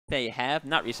they have.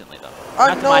 Not recently, though.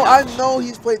 I know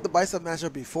he's played the Bison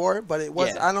matchup before, but it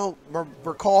was Yeah. I don't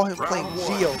recall him playing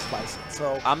Geo's Bison.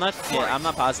 So I'm not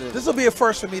positive. This will be a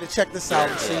first for me to check this out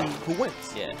and see who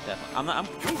wins. Yeah, definitely.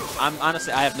 I'm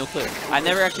honestly, I have no clue. I've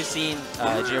never actually seen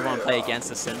Geobraun play against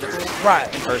a Syndicate in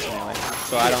person, anyway.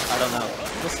 So I don't know.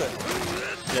 Listen.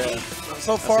 Yeah.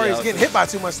 So far, he's getting hit by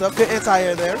too much stuff. Good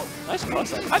anti-air there. Nice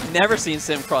cross-up. I've never seen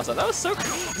Sim cross-up. That was so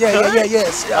cool. Yeah. Like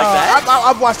that?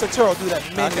 I've watched Arturo do that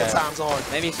many times on.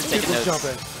 Maybe he's just taking notes.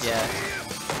 Jumping. Yeah.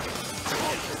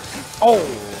 Oh,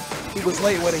 he was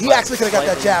late with it. He actually could have got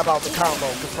that jab out the combo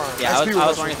confirmed. Yeah, I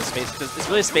was wondering if the space, because it's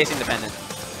really spacing dependent.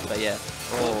 But yeah.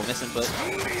 Oh, missing foot.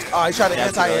 Oh, he tried to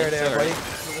anti-air there, buddy.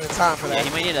 Time for that. Yeah, he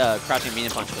might need a crouching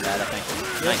medium punch for that, I think.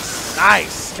 Nice.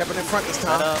 Nice. Kept it in front this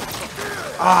time.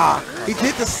 He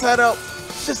did the setup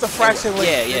just a fraction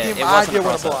late. Yeah. It wasn't a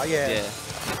cross-up. Yeah.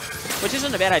 Which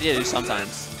isn't a bad idea to do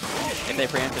sometimes. If they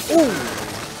preempt it. Ooh.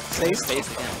 Space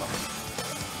again.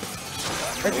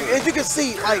 As you can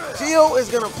see, like, Geo is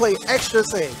going to play extra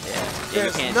safe. Yeah.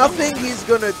 There's nothing he's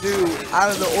going to do out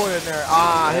of the ordinary.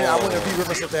 I wouldn't have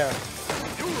reversed it there.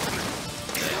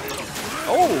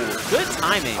 Oh, good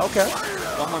timing. Okay.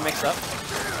 One more mix up.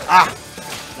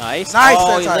 Nice. Nice.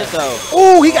 Oh, he lived though.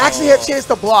 Oh, he actually had a chance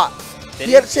to block.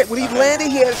 He had a chance when he landed.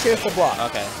 He had a chance to block.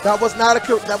 Okay. That was not a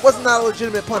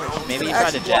legitimate punish. Maybe he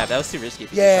tried to jab. That was too risky.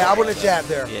 Yeah, I wouldn't have jabbed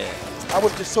there. Yeah. I would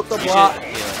have just took the block.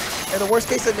 In the worst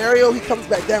case scenario, he comes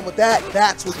back down with that.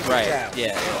 That's what you jab.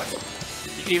 Yeah.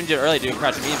 You could even do it early, doing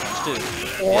crouching medium punch too.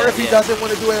 Or if he doesn't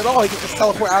want to do it at all, he can just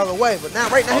teleport out of the way. But now,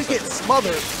 right now, he's getting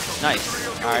smothered. Nice.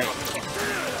 All right.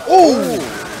 Ooh! He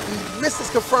missed his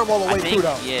confirm all the way through,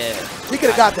 though. Yeah. He could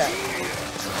have got that.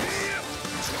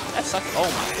 That sucks. Oh my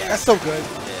god. That's so good.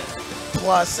 Yeah.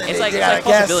 Plus, and it's like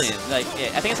plus a billion. Like,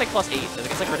 yeah, I think it's like +8. I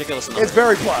think it's like ridiculous number. It's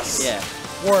very plus. Yeah.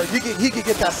 Or he could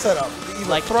get that set up. Either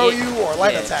like throw you or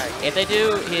light attack. If they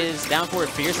do his down forward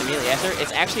fierce immediately after,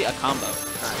 it's actually a combo.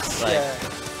 Nice. Like, yeah.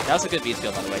 That was a good beat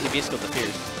skill, by the way. He beat skilled the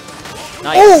fierce.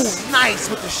 Nice. Oh, nice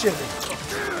with the shimmy.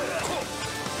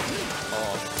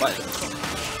 Oh, but.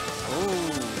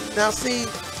 Ooh. Now see,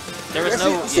 there was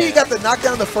he got the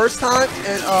knockdown the first time,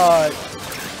 and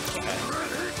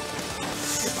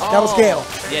that was Gale.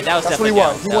 Yeah, that was That's what definitely he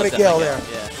was. He wanted Gale there.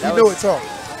 Yeah, he knew it too.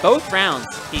 Both rounds,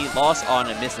 he lost on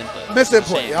a misinput.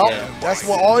 Misinput, yeah. That's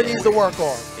what all he needs to work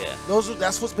on. Yeah.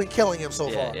 That's what's been killing him so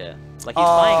far. Yeah. Like he's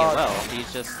playing it well. He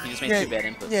just made 2 bad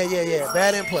inputs. Yeah.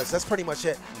 Bad inputs. That's pretty much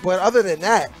it. But other than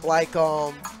that, like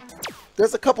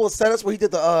there's a couple of setups where he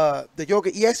did the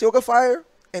Yoga EX Yoga Fire,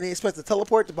 and he expects to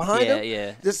teleport to behind him.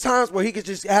 Yeah. There's times where he could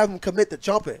just have him commit to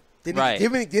jumping. Then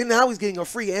now he's getting a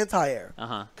free anti-air.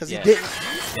 Because he didn't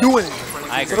do anything.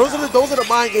 I agree. So those are the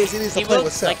mind games he needs to play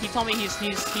with. Like he told me he's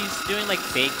doing like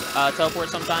fake teleport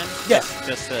sometimes. Yes.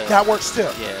 Just that works too.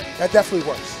 Yeah. That definitely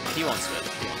works. He won't switch.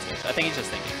 I think he's just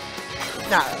thinking.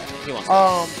 Nah. He won't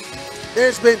switch.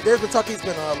 There's been talk he's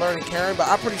been learning Karin, but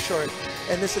I'm pretty sure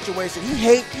in this situation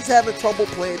he's having trouble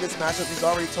playing this matchup. He's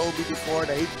already told me before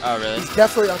that he's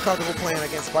definitely uncomfortable playing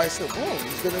against Bison. Oh,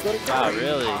 he's gonna go to Karin. Oh,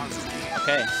 really?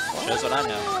 Okay, shows what I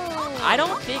know. I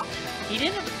don't think he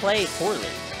didn't play poorly.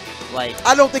 Like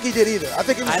I don't think he did either. I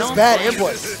think it was just bad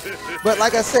inputs. But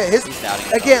like I said, I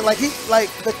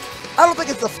don't think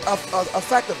it's a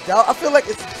fact of doubt. I feel like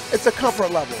it's a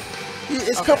comfort level.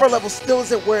 His comfort level still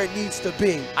isn't where it needs to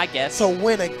be. I guess. So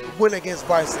win against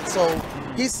Bison. So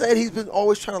he said he's been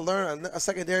always trying to learn a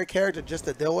secondary character just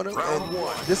to deal with him, and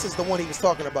this is the one he was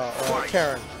talking about,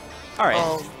 Karin. All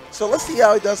right. So let's see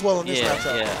how he does well in this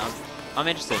matchup. Yeah. I'm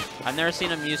interested. I've never seen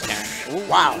him use Karin. Ooh,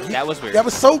 wow. That was weird. That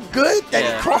was so good that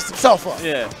he crossed himself up.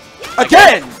 Yeah.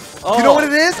 Again! Oh, you know what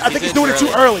it is? I think he's doing it too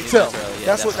early, too. Yeah,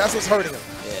 that's what's hurting him.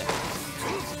 Yeah.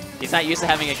 He's not used to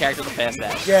having a character to pass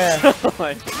that. Yeah.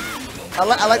 I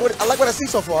like what I see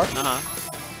so far.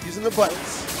 Using the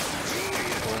buttons.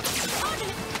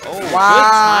 Oh, wow.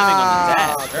 Good timing on the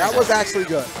dash. That was actually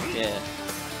good. Yeah.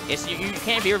 You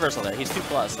can't be reversal there. He's 2+.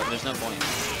 Like, there's no point.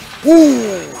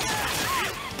 Woo!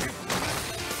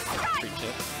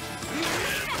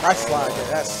 Nice slide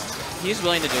there. He's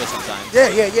willing to do it sometimes. Yeah.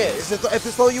 If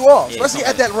it's throw you off, especially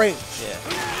at that range. Yeah.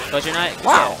 But you're not.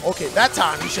 Wow. Okay, that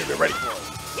time he should have been ready for it.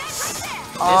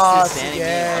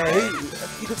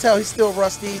 You can tell he's still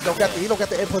rusty. He don't got the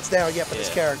inputs down yet for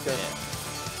this character.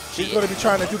 He's going to be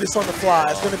trying to do this on the fly.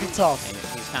 It's going to be tough.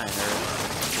 He's kind of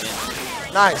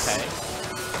nervous. Nice. Okay.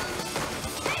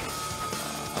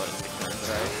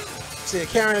 See,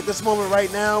 Karin at this moment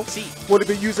right now would have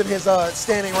been using his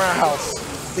standing roundhouse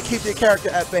to keep the character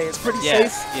at bay. It's pretty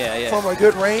safe from a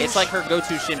good range. It's like her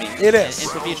go-to shimmy. It is. In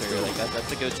the future, like that's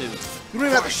the go-to. You don't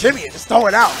even have to shimmy it, just throw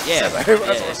it out. Yeah. As a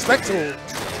respect tool.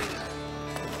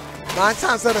 9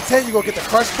 times out of 10, you go get the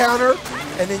crush counter,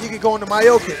 and then you can go into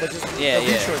Myokin, but just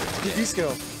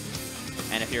V-skill.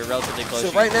 And if you're relatively close,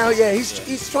 so right now,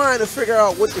 he's trying to figure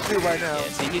out what to do right now. Yeah,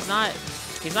 see, he's not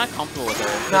comfortable with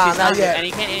her. Nah, not yet. And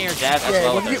he can't in your jab as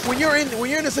well. When you're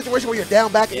in a situation where you're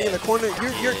down back in the corner,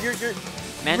 you're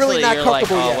mentally, really not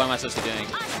comfortable like, yet. what am I supposed to be doing?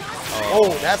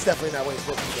 Oh, that's definitely not what he's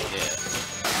supposed to be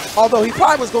doing. Although he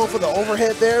probably was going for the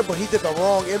overhead there, but he did the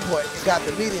wrong input and got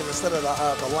the medium instead of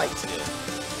the light.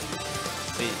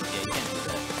 See, you can't do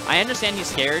that. I understand he's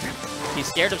scared. He's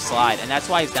scared of slide, and that's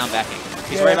why he's down backing.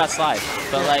 He's worried about slide.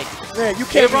 But like, you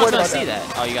can't be worried gonna about see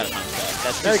that. Oh, you gotta punish that.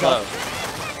 That's there too slow.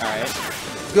 All right.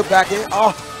 Good back in.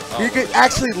 You could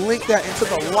actually link that into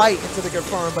the light into the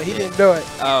confirm, but he didn't do it.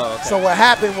 Oh, okay. So what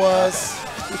happened was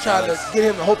he tried to get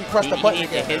him to hope he pressed the button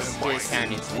again. His Karin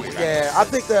needs to be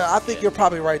I think you're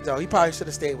probably right though. He probably should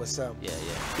have stayed with Sim.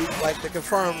 Like the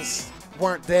confirms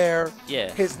weren't there.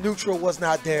 His neutral was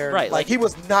not there. Right. Like he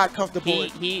was not comfortable.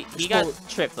 He got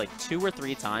tripped like 2 or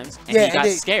 3 times, and he got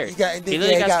scared. He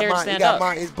literally got scared to stand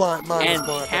up. His blind mind and was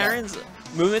blind. Karin's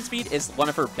movement speed is one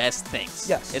of her best things.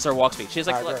 Yes. It's her walk speed. She's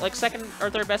like second or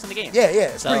third best in the game. Yeah,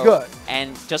 it's pretty good.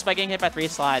 And just by getting hit by 3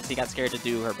 slides, he got scared to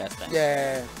do her best thing.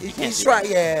 Yeah. He's trying.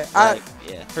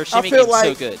 Her shimmy game's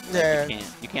so good.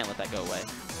 You can't let that go away.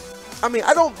 I mean,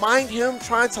 I don't mind him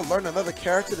trying to learn another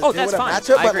character to deal with a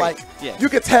matchup, I but like, you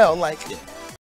could tell, like,